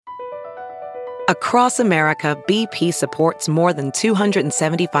Across America, BP supports more than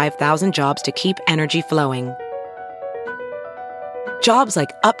 275,000 jobs to keep energy flowing. Jobs like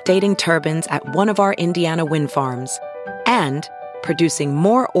updating turbines at one of our Indiana wind farms and producing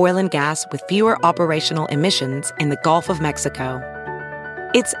more oil and gas with fewer operational emissions in the Gulf of Mexico.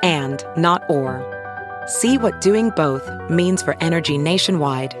 It's and, not or. See what doing both means for energy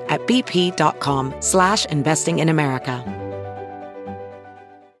nationwide at bp.com/investing in America.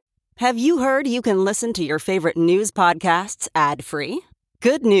 Have you heard you can listen to your favorite news podcasts ad-free?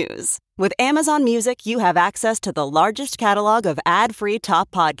 Good news. With Amazon Music, you have access to the largest catalog of ad-free top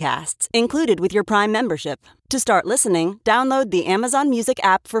podcasts included with your Prime membership. To start listening, download the Amazon Music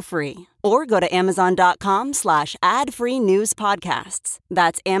app for free or go to amazon.com/ad-free news podcasts.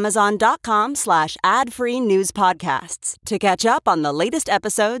 That's amazon.com/ad-free news podcasts to catch up on the latest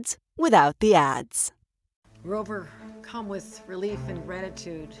episodes without the ads. Rover, come with relief and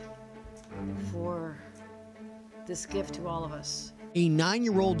gratitude for this gift to all of us. A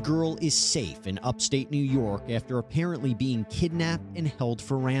 9-year-old girl is safe in upstate New York after apparently being kidnapped and held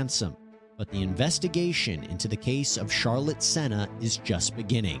for ransom. But the investigation into the case of Charlotte Sena is just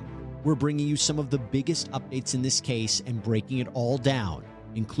beginning. We're bringing you some of the biggest updates in this case and breaking it all down,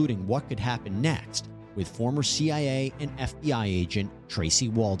 including what could happen next with former CIA and FBI agent Tracy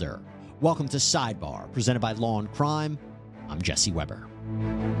Walder. Welcome to Sidebar, presented by Law and Crime. I'm Jesse Weber.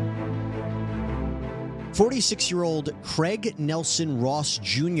 46-year-old Craig Nelson Ross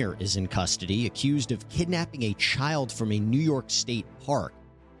Jr. is in custody, accused of kidnapping a child from a New York State park.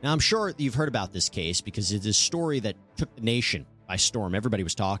 Now, I'm sure you've heard about this case because it's a story that took the nation by storm. Everybody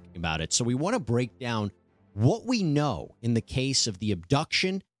was talking about it. So we want to break down what we know in the case of the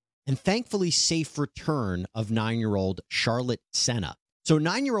abduction and thankfully safe return of 9-year-old Charlotte Sena. So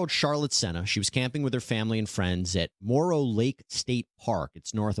 9-year-old Charlotte Sena, she was camping with her family and friends at Morrow Lake State Park.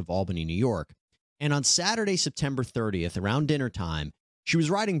 It's north of Albany, New York. And on Saturday, September 30th, around dinner time, she was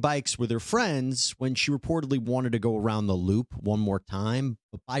riding bikes with her friends when she reportedly wanted to go around the loop one more time,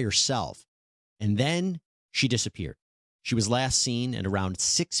 but by herself. And then she disappeared. She was last seen at around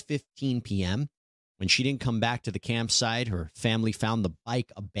 6:15 p.m. When she didn't come back to the campsite, her family found the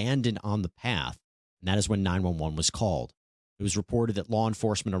bike abandoned on the path, and that is when 911 was called. It was reported that law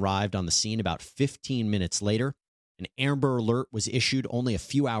enforcement arrived on the scene about 15 minutes later. An Amber Alert was issued only a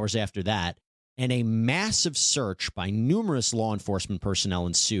few hours after that, and a massive search by numerous law enforcement personnel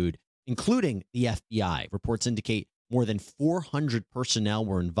ensued, including the FBI. Reports indicate more than 400 personnel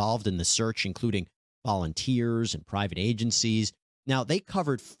were involved in the search, including volunteers and private agencies. Now, they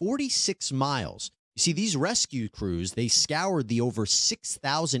covered 46 miles. You see, these rescue crews, they scoured the over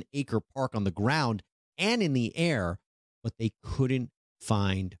 6,000-acre park on the ground and in the air, but they couldn't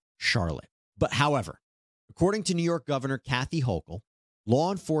find Charlotte. But however, according to New York Governor Kathy Hochul,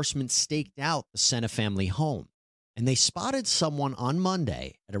 law enforcement staked out the Sena family home, and they spotted someone on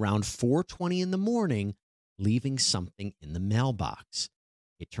Monday at around 4:20 in the morning leaving something in the mailbox.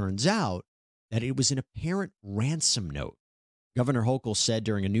 It turns out that it was an apparent ransom note. Governor Hochul said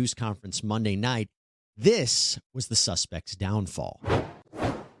during a news conference Monday night, this was the suspect's downfall.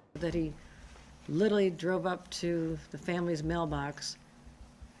 That he literally drove up to the family's mailbox,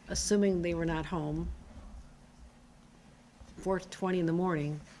 assuming they were not home, 4:20 in the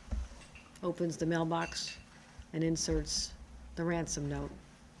morning, opens the mailbox and inserts the ransom note,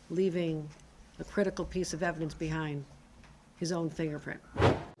 leaving a critical piece of evidence behind, his own fingerprint.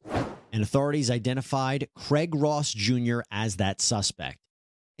 And authorities identified Craig Ross Jr. as that suspect.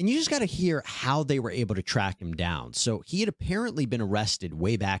 And you just got to hear how they were able to track him down. So he had apparently been arrested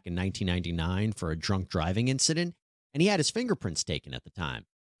way back in 1999 for a drunk driving incident, and he had his fingerprints taken at the time.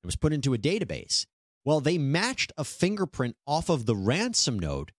 It was put into a database. Well, they matched a fingerprint off of the ransom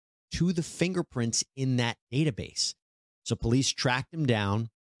note to the fingerprints in that database. So police tracked him down.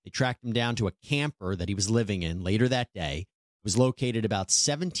 They tracked him down to a camper that he was living in later that day. It was located about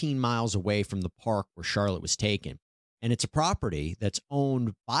 17 miles away from the park where Charlotte was taken. And it's a property that's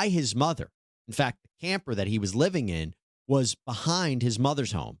owned by his mother. In fact, the camper that he was living in was behind his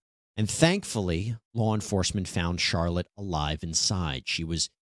mother's home. And thankfully, law enforcement found Charlotte alive inside. She was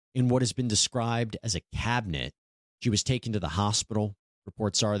in what has been described as a cabinet. She was taken to the hospital.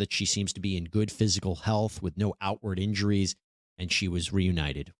 Reports are that she seems to be in good physical health with no outward injuries, and she was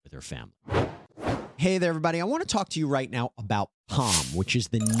reunited with her family. Hey there, everybody. I want to talk to you right now about Palm, which is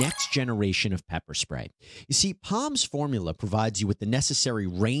the next generation of pepper spray. You see, Palm's formula provides you with the necessary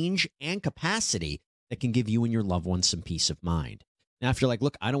range and capacity that can give you and your loved ones some peace of mind. Now, if you're like,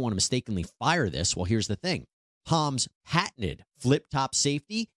 look, I don't want to mistakenly fire this, well, here's the thing. Palm's patented flip-top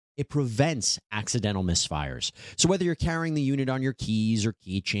safety it prevents accidental misfires. So whether you're carrying the unit on your keys or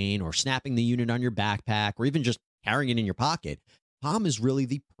keychain or snapping the unit on your backpack or even just carrying it in your pocket, Palm is really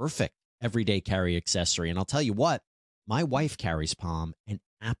the perfect everyday carry accessory. And I'll tell you what, my wife carries Palm and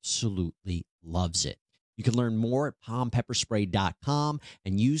absolutely loves it. You can learn more at palmpepperspray.com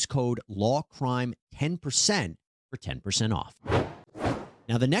and use code LAWCRIME10% for 10% off.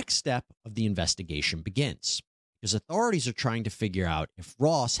 Now, the next step of the investigation begins because authorities are trying to figure out if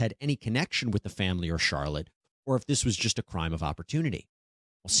Ross had any connection with the family or Charlotte, or if this was just a crime of opportunity.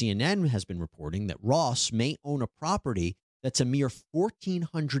 Well, CNN has been reporting that Ross may own a property that's a mere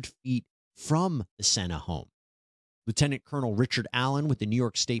 1,400 feet from the Sena home. Lieutenant Colonel Richard Allen with the New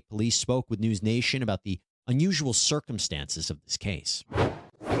York State Police spoke with News Nation about the unusual circumstances of this case.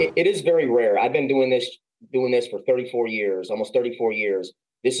 It is very rare. I've been doing this for 34 years, almost 34 years.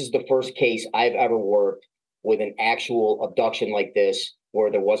 This is the first case I've ever worked with an actual abduction like this, where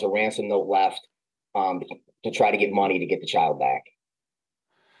there was a ransom note left to try to get money to get the child back.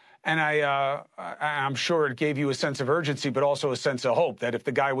 And I'm sure it gave you a sense of urgency, but also a sense of hope that if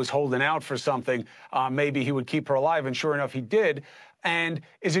the guy was holding out for something, maybe he would keep her alive. And sure enough, he did. And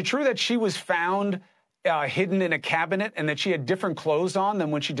is it true that she was found hidden in a cabinet and that she had different clothes on than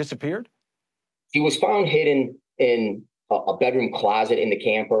when she disappeared? She was found hidden in a bedroom closet in the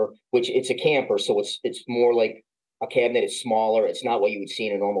camper, which it's a camper, so it's more like a cabinet. It's smaller. It's not what you would see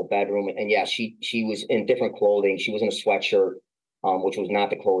in a normal bedroom. And yeah, she was in different clothing. She was in a sweatshirt, which was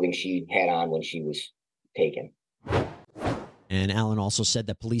not the clothing she had on when she was taken. And Allen also said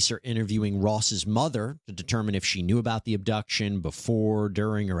that police are interviewing Ross's mother to determine if she knew about the abduction before,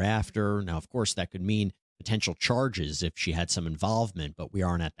 during, or after. Now, of course, that could mean potential charges if she had some involvement, but we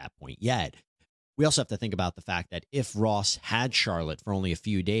aren't at that point yet. We also have to think about the fact that if Ross had Charlotte for only a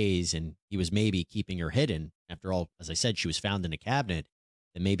few days and he was maybe keeping her hidden, after all, as I said, she was found in a cabinet,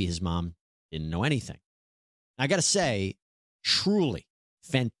 then maybe his mom didn't know anything. I got to say, truly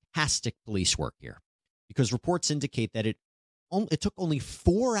fantastic police work here, because reports indicate that it took only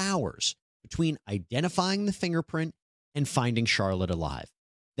 4 hours between identifying the fingerprint and finding Charlotte alive.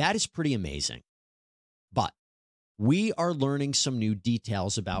 That is pretty amazing. But we are learning some new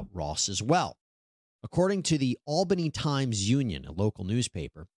details about Ross as well. According to the Albany Times-Union, a local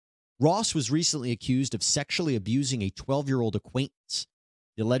newspaper, Ross was recently accused of sexually abusing a 12-year-old acquaintance.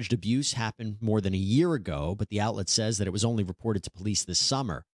 The alleged abuse happened more than a year ago, but the outlet says that it was only reported to police this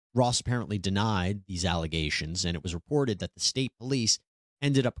summer. Ross apparently denied these allegations, and it was reported that the state police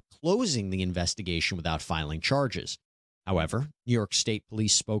ended up closing the investigation without filing charges. However, New York State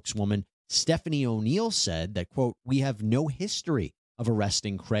Police spokeswoman Stephanie O'Neill said that, quote, "We have no history of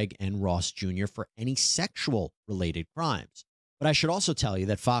arresting Craig and Ross Jr. for any sexual-related crimes." But I should also tell you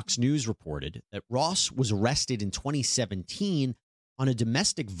that Fox News reported that Ross was arrested in 2017 on a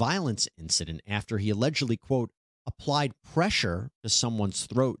domestic violence incident after he allegedly, quote, applied pressure to someone's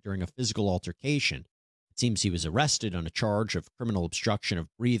throat during a physical altercation. It seems he was arrested on a charge of criminal obstruction of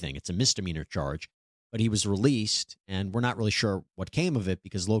breathing. It's a misdemeanor charge, but he was released, and we're not really sure what came of it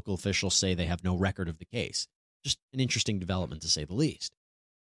because local officials say they have no record of the case. Just an interesting development, to say the least.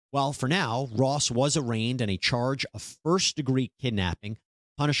 Well, for now, Ross was arraigned on a charge of first-degree kidnapping,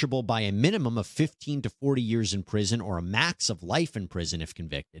 punishable by a minimum of 15 to 40 years in prison or a max of life in prison if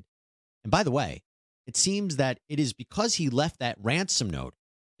convicted. And by the way, it seems that it is because he left that ransom note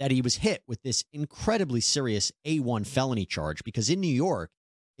that he was hit with this incredibly serious A1 felony charge, because in New York,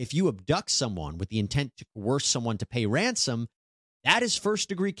 if you abduct someone with the intent to coerce someone to pay ransom, that is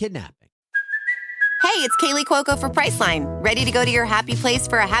first-degree kidnapping. Hey, it's Kaylee Cuoco for Priceline. Ready to go to your happy place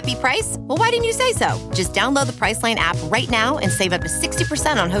for a happy price? Well, why didn't you say so? Just download the Priceline app right now and save up to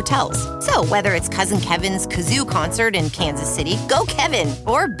 60% on hotels. So whether it's Cousin Kevin's Kazoo Concert in Kansas City, go Kevin,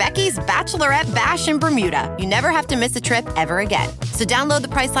 or Becky's Bachelorette Bash in Bermuda, you never have to miss a trip ever again. So download the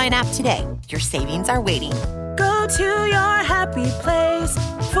Priceline app today. Your savings are waiting. Go to your happy place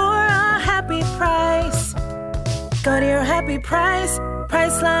for a happy price. Go to your happy price,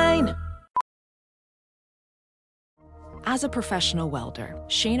 Priceline. As a professional welder,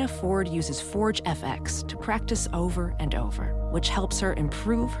 Shayna Ford uses Forge FX to practice over and over, which helps her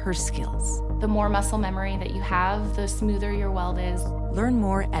improve her skills. The more muscle memory that you have, the smoother your weld is. Learn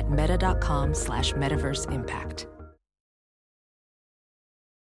more at meta.com/metaverseimpact.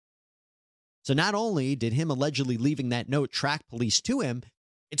 So not only did him allegedly leaving that note track police to him,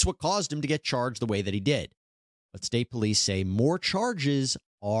 it's what caused him to get charged the way that he did. But state police say more charges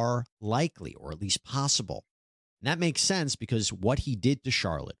are likely, or at least possible. And that makes sense because what he did to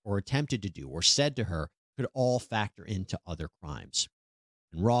Charlotte, or attempted to do, or said to her, could all factor into other crimes.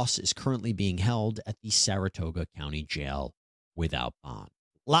 And Ross is currently being held at the Saratoga County Jail without bond.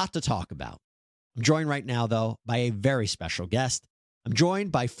 lot to talk about. I'm joined right now, though, by a very special guest. I'm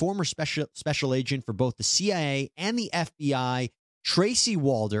joined by former special agent for both the CIA and the FBI, Tracy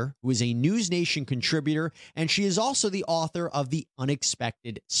Walder, who is a News Nation contributor, and she is also the author of The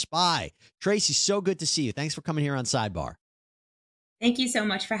Unexpected Spy. Tracy, so good to see you. Thanks for coming here on Sidebar. Thank you so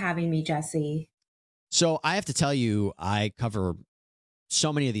much for having me, Jesse. So I have to tell you, I cover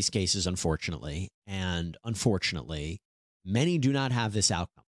so many of these cases, unfortunately, and unfortunately, many do not have this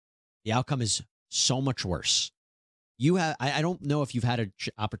outcome. The outcome is so much worse. I don't know if you've had an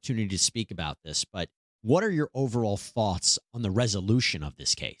opportunity to speak about this, but what are your overall thoughts on the resolution of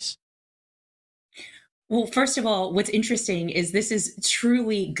this case? Well, first of all, what's interesting is this is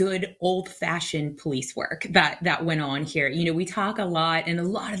truly good old-fashioned police work that went on here. You know, we talk a lot, and a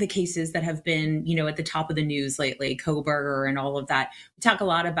lot of the cases that have been, you know, at the top of the news lately, Koberger and all of that, we talk a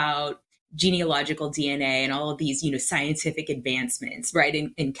lot about genealogical DNA and all of these, you know, scientific advancements, right,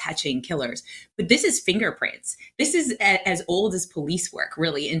 in catching killers. But this is fingerprints. This is as old as police work,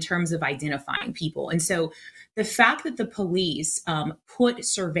 really, in terms of identifying people. And so the fact that the police put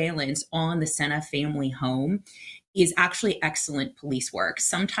surveillance on the Sena family home is actually excellent police work.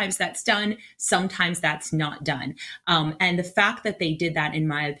 Sometimes that's done, sometimes that's not done. And the fact that they did that, in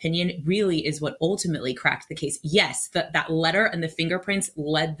my opinion, really is what ultimately cracked the case. Yes, that letter and the fingerprints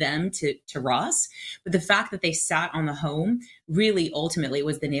led them to Ross, but the fact that they sat on the home really ultimately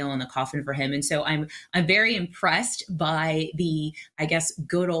was the nail in the coffin for him. And so I'm very impressed by the, I guess,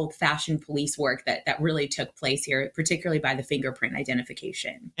 good old fashioned police work that really took place here, particularly by the fingerprint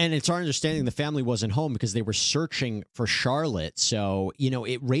identification. And it's our understanding the family wasn't home because they were searching for Charlotte. So, you know,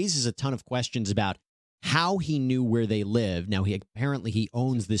 it raises a ton of questions about how he knew where they lived. Now, apparently he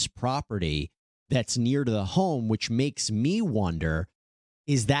owns this property that's near to the home, which makes me wonder,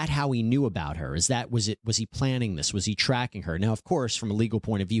 is that how he knew about her? Was he planning this? Was he tracking her? Now, of course, from a legal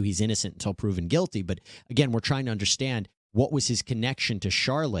point of view, he's innocent until proven guilty. But again, we're trying to understand what was his connection to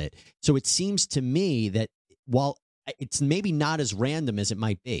Charlotte. So it seems to me that while it's maybe not as random as it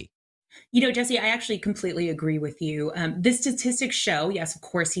might be. You know, Jesse, I actually completely agree with you. The statistics show, yes, of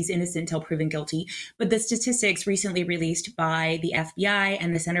course, he's innocent until proven guilty, but the statistics recently released by the FBI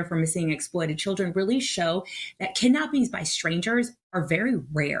and the Center for Missing and Exploited Children really show that kidnappings by strangers are very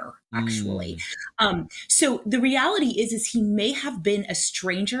rare, actually. So the reality is he may have been a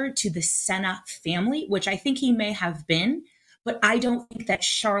stranger to the Sena family, which I think he may have been. But I don't think that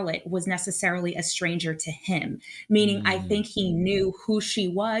Charlotte was necessarily a stranger to him, meaning I think he knew who she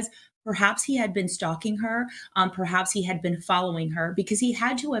was. Perhaps he had been stalking her. Perhaps he had been following her because he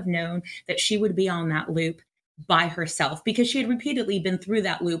had to have known that she would be on that loop by herself because she had repeatedly been through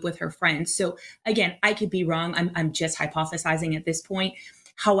that loop with her friends. So again, I could be wrong. I'm just hypothesizing at this point.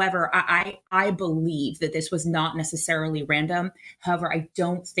 However, I believe that this was not necessarily random. However, I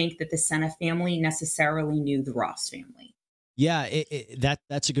don't think that the Sena family necessarily knew the Ross family. Yeah,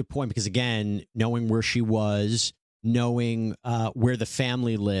 that's a good point because, again, knowing where she was, knowing where the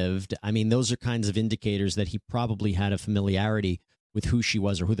family lived, I mean, those are kinds of indicators that he probably had a familiarity with who she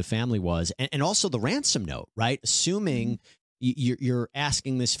was or who the family was. And also the ransom note, right? Assuming you're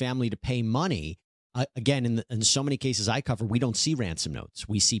asking this family to pay money. Again, in so many cases I cover, we don't see ransom notes.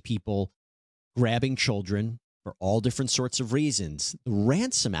 We see people grabbing children for all different sorts of reasons. The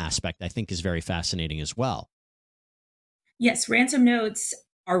ransom aspect, I think, is very fascinating as well. Yes, ransom notes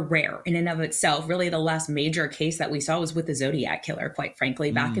are rare in and of itself. Really, the last major case that we saw was with the Zodiac killer, quite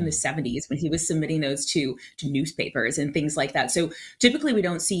frankly, back in the 70s when he was submitting those to newspapers and things like that. So typically we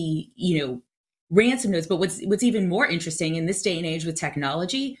don't see, you know, ransom notes. But what's even more interesting in this day and age with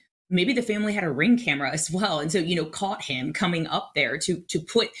technology, maybe the family had a Ring camera as well. And so, you know, caught him coming up there to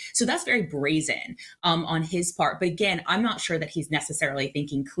put, so that's very brazen on his part. But again, I'm not sure that he's necessarily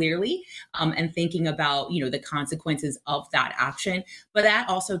thinking clearly and thinking about, you know, the consequences of that action. But that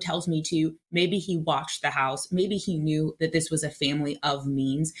also tells me to maybe he watched the house. Maybe he knew that this was a family of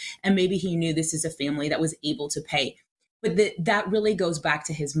means. And maybe he knew this is a family that was able to pay. But that really goes back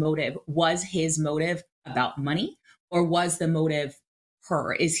to his motive. Was his motive about money, or was the motive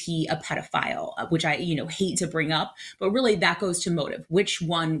her? Is he a pedophile? Which I, you know, hate to bring up, but really that goes to motive. Which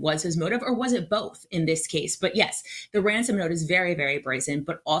one was his motive, or was it both in this case? But yes, the ransom note is very, very brazen,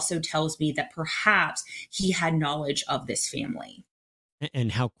 but also tells me that perhaps he had knowledge of this family.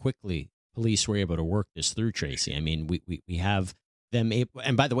 And how quickly police were able to work this through, Tracy. I mean, we have them able,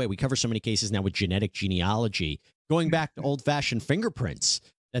 and by the way, we cover so many cases now with genetic genealogy, going back to old-fashioned fingerprints.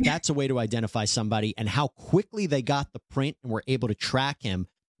 That's a way to identify somebody, and how quickly they got the print and were able to track him.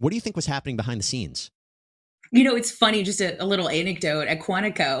 What do you think was happening behind the scenes? You know, it's funny, just a little anecdote. At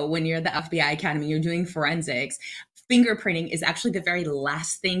Quantico, when you're at the FBI Academy, you're doing forensics. fingerprinting is actually the very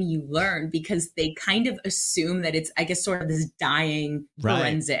last thing you learn, because they kind of assume that it's, I guess, sort of this dying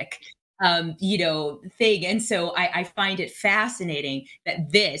forensic thing. And so I find it fascinating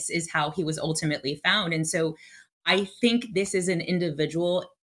that this is how he was ultimately found. And so I think this is an individual,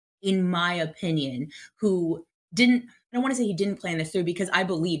 in my opinion, who didn't, I don't want to say he didn't plan this through, because I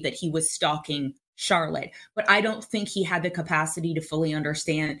believe that he was stalking Charlotte, but I don't think he had the capacity to fully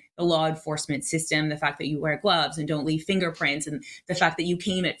understand the law enforcement system, the fact that you wear gloves and don't leave fingerprints, and the fact that you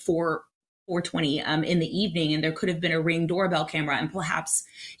came at 4:20 in the evening, and there could have been a Ring doorbell camera, and perhaps,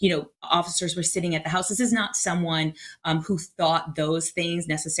 officers were sitting at the house. This is not someone who thought those things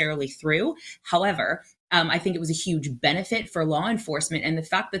necessarily through. However, I think it was a huge benefit for law enforcement. And the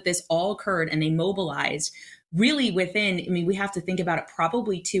fact that this all occurred and they mobilized really within, we have to think about it,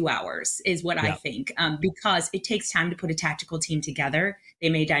 probably 2 hours is what I think, because it takes time to put a tactical team together. They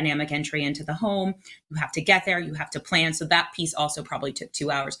made dynamic entry into the home. You have to get there. You have to plan. So that piece also probably took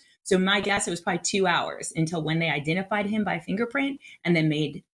 2 hours. So my guess, it was probably 2 hours until when they identified him by fingerprint and then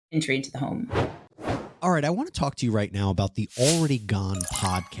made entry into the home. All right, I want to talk to you right now about the Already Gone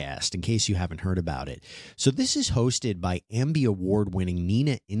podcast, in case you haven't heard about it. So this is hosted by Ambie Award-winning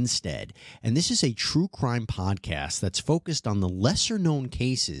Nina Instead, and this is a true crime podcast that's focused on the lesser-known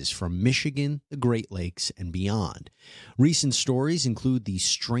cases from Michigan, the Great Lakes, and beyond. Recent stories include the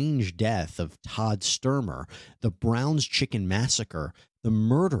strange death of Todd Sturmer, the Brown's Chicken Massacre, the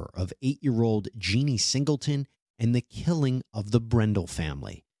murder of 8-year-old Jeannie Singleton, and the killing of the Brendel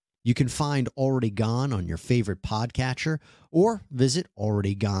family. You can find Already Gone on your favorite podcatcher, or visit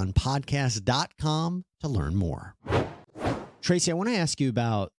alreadygonepodcast.com to learn more. Tracy, I want to ask you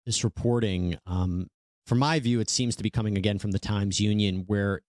about this reporting. From my view, it seems to be coming again from the Times-Union,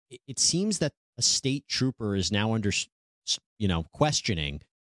 where it seems that a state trooper is now under, questioning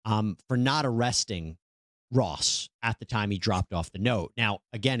for not arresting Ross at the time he dropped off the note. Now,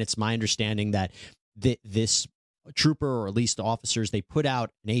 again, it's my understanding that this trooper, or at least the officers, they put out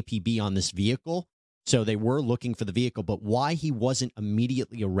an APB on this vehicle. So they were looking for the vehicle, but why he wasn't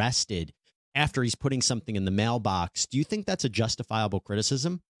immediately arrested after he's putting something in the mailbox, do you think that's a justifiable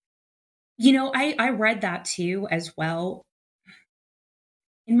criticism? I read that too as well.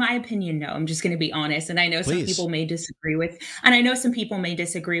 In my opinion, no. I'm just going to be honest. And I know some people may disagree with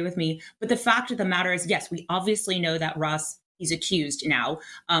me, but the fact of the matter is, yes, we obviously know that Ross, he's accused now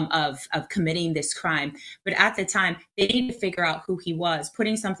of committing this crime. But at the time, they need to figure out who he was.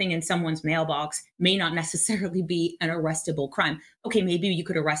 Putting something in someone's mailbox may not necessarily be an arrestable crime. Okay, maybe you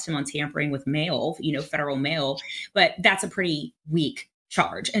could arrest him on tampering with mail, federal mail, but that's a pretty weak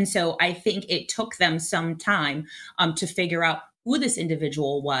charge. And so I think it took them some time to figure out who this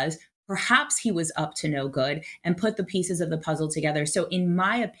individual was. Perhaps he was up to no good, and put the pieces of the puzzle together. So in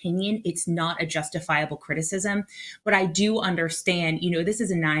my opinion, it's not a justifiable criticism, but I do understand, this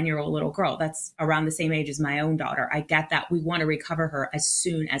is a 9-year-old little girl that's around the same age as my own daughter. I get that. We want to recover her as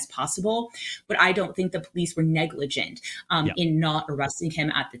soon as possible, but I don't think the police were negligent in not arresting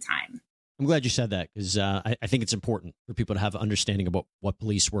him at the time. I'm glad you said that, because I think it's important for people to have understanding about what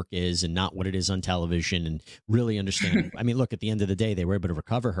police work is and not what it is on television, and really understand. I mean, look, at the end of the day, they were able to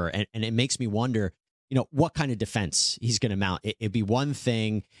recover her. And it makes me wonder, what kind of defense he's going to mount. It'd be one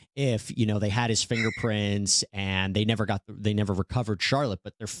thing if, they had his fingerprints and they never recovered Charlotte,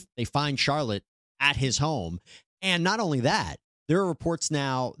 but they find Charlotte at his home. And not only that, there are reports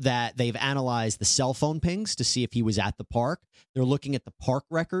now that they've analyzed the cell phone pings to see if he was at the park. They're looking at the park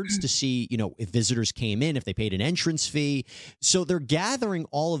records to see, if visitors came in, if they paid an entrance fee. So they're gathering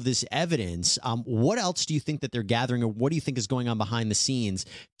all of this evidence. What else do you think that they're gathering, or what do you think is going on behind the scenes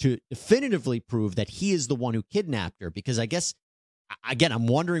to definitively prove that he is the one who kidnapped her? Because I guess, again, I'm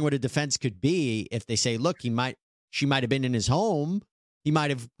wondering what a defense could be if they say, look, she might have been in his home. He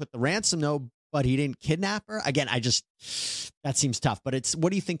might have put the ransom note, but he didn't kidnap her. Again, that seems tough. But what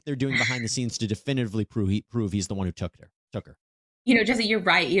do you think they're doing behind the scenes to definitively prove he's the one who took her? Jesse, you're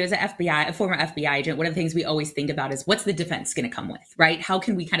right. As a former FBI agent, one of the things we always think about is, what's the defense going to come with, right? How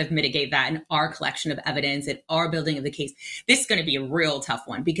can we kind of mitigate that in our collection of evidence and our building of the case? This is going to be a real tough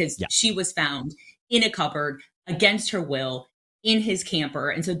one, because she was found in a cupboard against her will in his camper.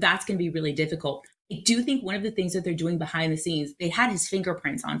 And so that's going to be really difficult. I do think one of the things that they're doing behind the scenes, they had his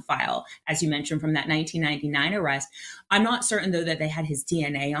fingerprints on file, as you mentioned, from that 1999 arrest. I'm not certain, though, that they had his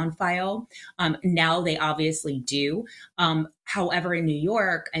DNA on file. Now they obviously do. However, in New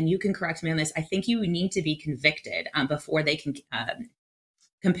York, and you can correct me on this, I think you need to be convicted before they can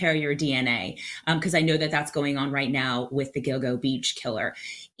compare your DNA, because I know that that's going on right now with the Gilgo Beach killer.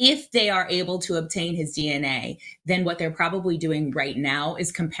 If they are able to obtain his DNA, then what they're probably doing right now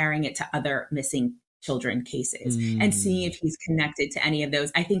is comparing it to other missing children cases and seeing if he's connected to any of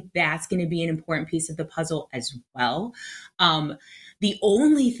those. I think that's going to be an important piece of the puzzle as well. The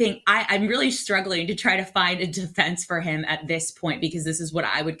only thing I'm really struggling to try to find a defense for him at this point, because this is what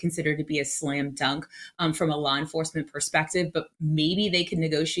I would consider to be a slam dunk from a law enforcement perspective, but maybe they can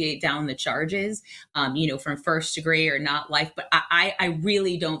negotiate down the charges, from first degree or not life. But I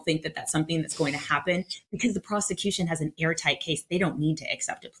really don't think that that's something that's going to happen, because the prosecution has an airtight case. They don't need to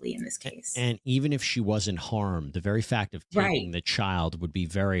accept a plea in this case. And even if she wasn't harmed, the very fact of taking the child would be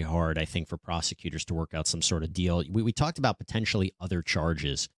very hard, I think, for prosecutors to work out some sort of deal. We talked about potentially other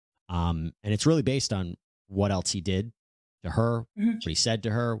charges, and it's really based on what else he did to her, what he said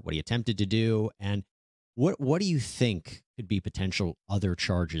to her, what he attempted to do, and what do you think could be potential other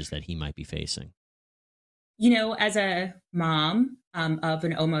charges that he might be facing? As a mom of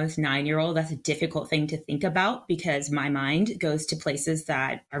an almost 9-year-old, that's a difficult thing to think about, because my mind goes to places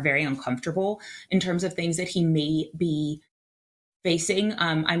that are very uncomfortable in terms of things that he may be facing.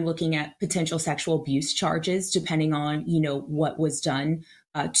 I'm looking at potential sexual abuse charges, depending on, what was done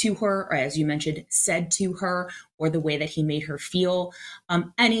to her, or as you mentioned, said to her, or the way that he made her feel.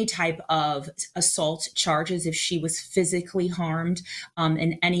 Any type of assault charges, if she was physically harmed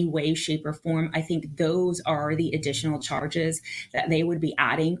in any way, shape, or form. I think those are the additional charges that they would be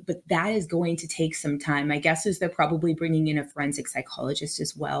adding, but that is going to take some time. My guess is they're probably bringing in a forensic psychologist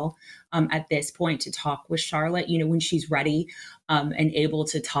as well at this point to talk with Charlotte, when she's ready and able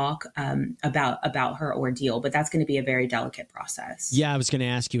to talk about her ordeal. But that's going to be a very delicate process. Yeah, I was going to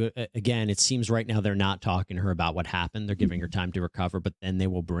ask you again. It seems right now they're not talking to her about what happened. They're giving her time to recover, but then they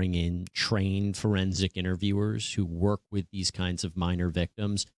will bring in trained forensic interviewers who work with these kinds of minor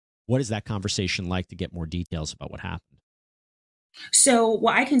victims. What is that conversation like to get more details about what happened? So,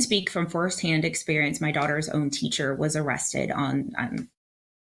 I can speak from firsthand experience. My daughter's own teacher was arrested on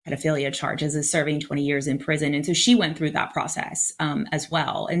pedophilia charges, is serving 20 years in prison. And so she went through that process as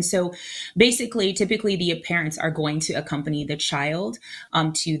well. And so basically, typically the parents are going to accompany the child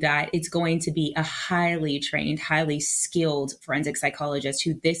to that. It's going to be a highly trained, highly skilled forensic psychologist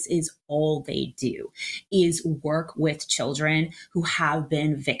who this is all they do, is work with children who have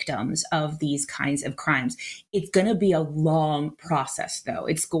been victims of these kinds of crimes. It's going to be a long process, though.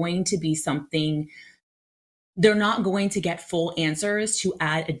 It's going to be something. They're not going to get full answers to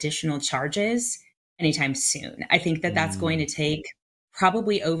add additional charges anytime soon. I think that that's going to take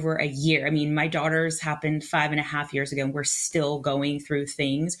probably over a year. I mean, my daughter's happened 5.5 years ago, and we're still going through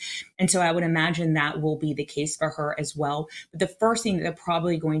things. And so I would imagine that will be the case for her as well. But the first thing that they're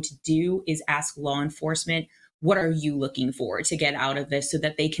probably going to do is ask law enforcement, what are you looking for to get out of this, so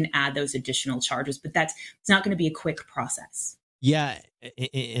that they can add those additional charges. But it's not going to be a quick process. Yeah,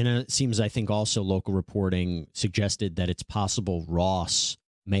 and it seems, I think, also local reporting suggested that it's possible Ross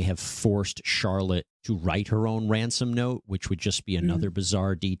may have forced Charlotte to write her own ransom note, which would just be another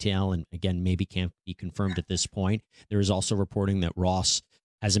bizarre detail, and again, maybe can't be confirmed at this point. There is also reporting that Ross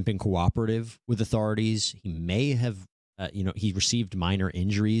hasn't been cooperative with authorities. He may have, he received minor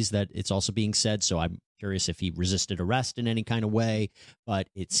injuries, that it's also being said, so I'm curious if he resisted arrest in any kind of way, but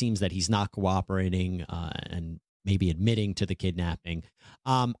it seems that he's not cooperating and maybe admitting to the kidnapping.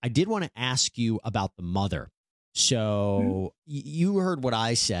 I did want to ask you about the mother. So you heard what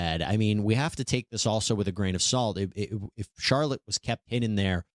I said. I mean, we have to take this also with a grain of salt. If Charlotte was kept hidden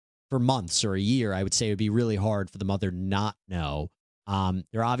there for months or a year, I would say it would be really hard for the mother not know.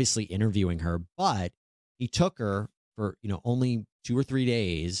 They're obviously interviewing her, but he took her for, only 2 or 3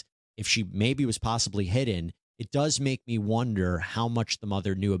 days. If she maybe was possibly hidden, it does make me wonder how much the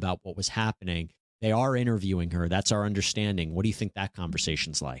mother knew about what was happening. They are interviewing her. That's our understanding. What do you think that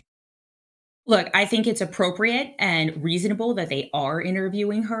conversation's like? Look, I think it's appropriate and reasonable that they are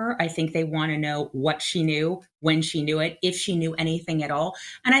interviewing her. I think they want to know what she knew, when she knew it, if she knew anything at all.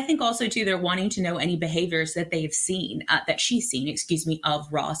 And I think also, too, they're wanting to know any behaviors that they've seen, that she's seen, of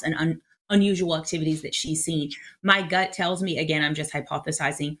Ross, and unusual activities that she's seen. My gut tells me, again, I'm just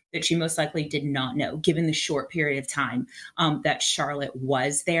hypothesizing, that she most likely did not know, given the short period of time that Charlotte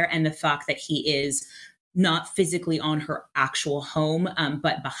was there, and the fact that he is not physically on her actual home,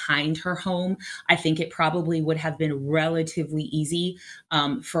 but behind her home. I think it probably would have been relatively easy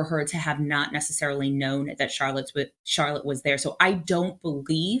for her to have not necessarily known that Charlotte was there. So I don't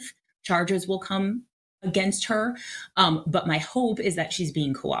believe charges will come against her. But my hope is that she's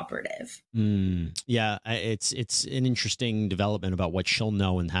being cooperative. Yeah, it's an interesting development about what she'll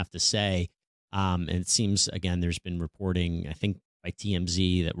know and have to say. And it seems, again, there's been reporting, I think, by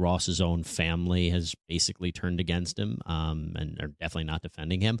TMZ, that Ross's own family has basically turned against him and are definitely not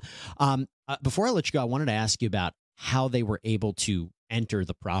defending him. Before I let you go, I wanted to ask you about how they were able to enter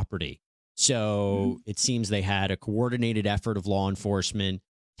the property. So it seems they had a coordinated effort of law enforcement,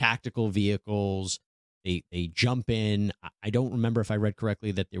 tactical vehicles. They jump in. I don't remember if I read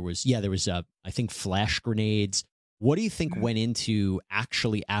correctly that there was I think flash grenades. What do you think went into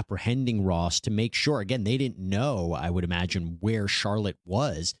actually apprehending Ross to make sure? Again, they didn't know, I would imagine, where Charlotte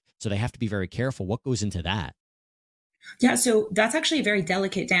was. So they have to be very careful. What goes into that? Yeah, so that's actually a very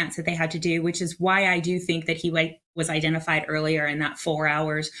delicate dance that they had to do, which is why I do think that he was identified earlier in that 4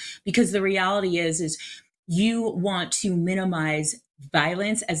 hours, because the reality is you want to minimize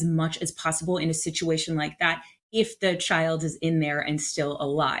violence as much as possible in a situation like that. If the child is in there and still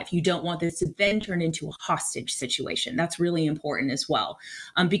alive, you don't want this to then turn into a hostage situation. That's really important as well,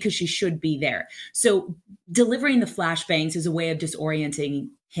 because she should be there. So delivering the flashbangs is a way of disorienting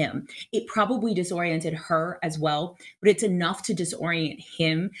him. It probably disoriented her as well, but it's enough to disorient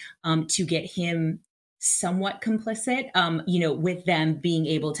him to get him somewhat complicit, with them being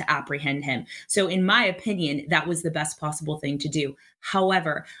able to apprehend him. So in my opinion, that was the best possible thing to do.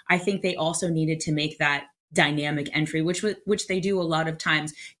 However, I think they also needed to make that dynamic entry, which they do a lot of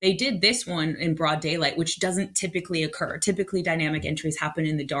times. They did this one in broad daylight, which doesn't typically occur. Typically, dynamic entries happen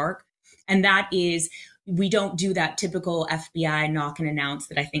in the dark. And that is, we don't do that typical FBI knock and announce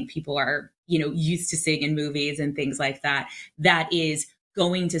that I think people are, used to seeing in movies and things like that. That is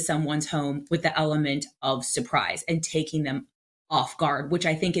going to someone's home with the element of surprise and taking them off guard, which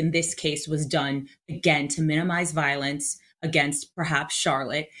I think in this case was done, again, to minimize violence against perhaps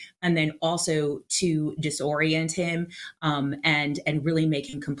Charlotte, and then also to disorient him and really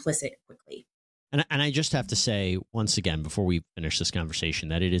make him complicit quickly. And I just have to say, once again, before we finish this conversation,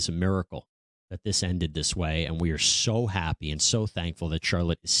 that it is a miracle that this ended this way. And we are so happy and so thankful that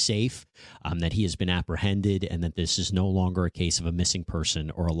Charlotte is safe, that he has been apprehended, and that this is no longer a case of a missing person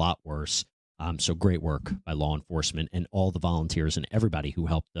or a lot worse. So great work by law enforcement and all the volunteers and everybody who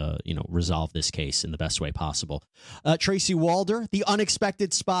helped, resolve this case in the best way possible. Tracy Walder, the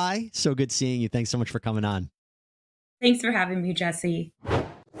unexpected spy. So good seeing you. Thanks so much for coming on. Thanks for having me, Jesse.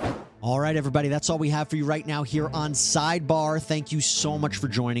 All right, everybody, that's all we have for you right now here on Sidebar. Thank you so much for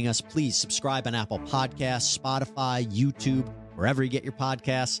joining us. Please subscribe on Apple Podcasts, Spotify, YouTube, wherever you get your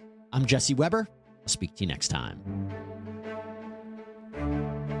podcasts. I'm Jesse Weber. I'll speak to you next time.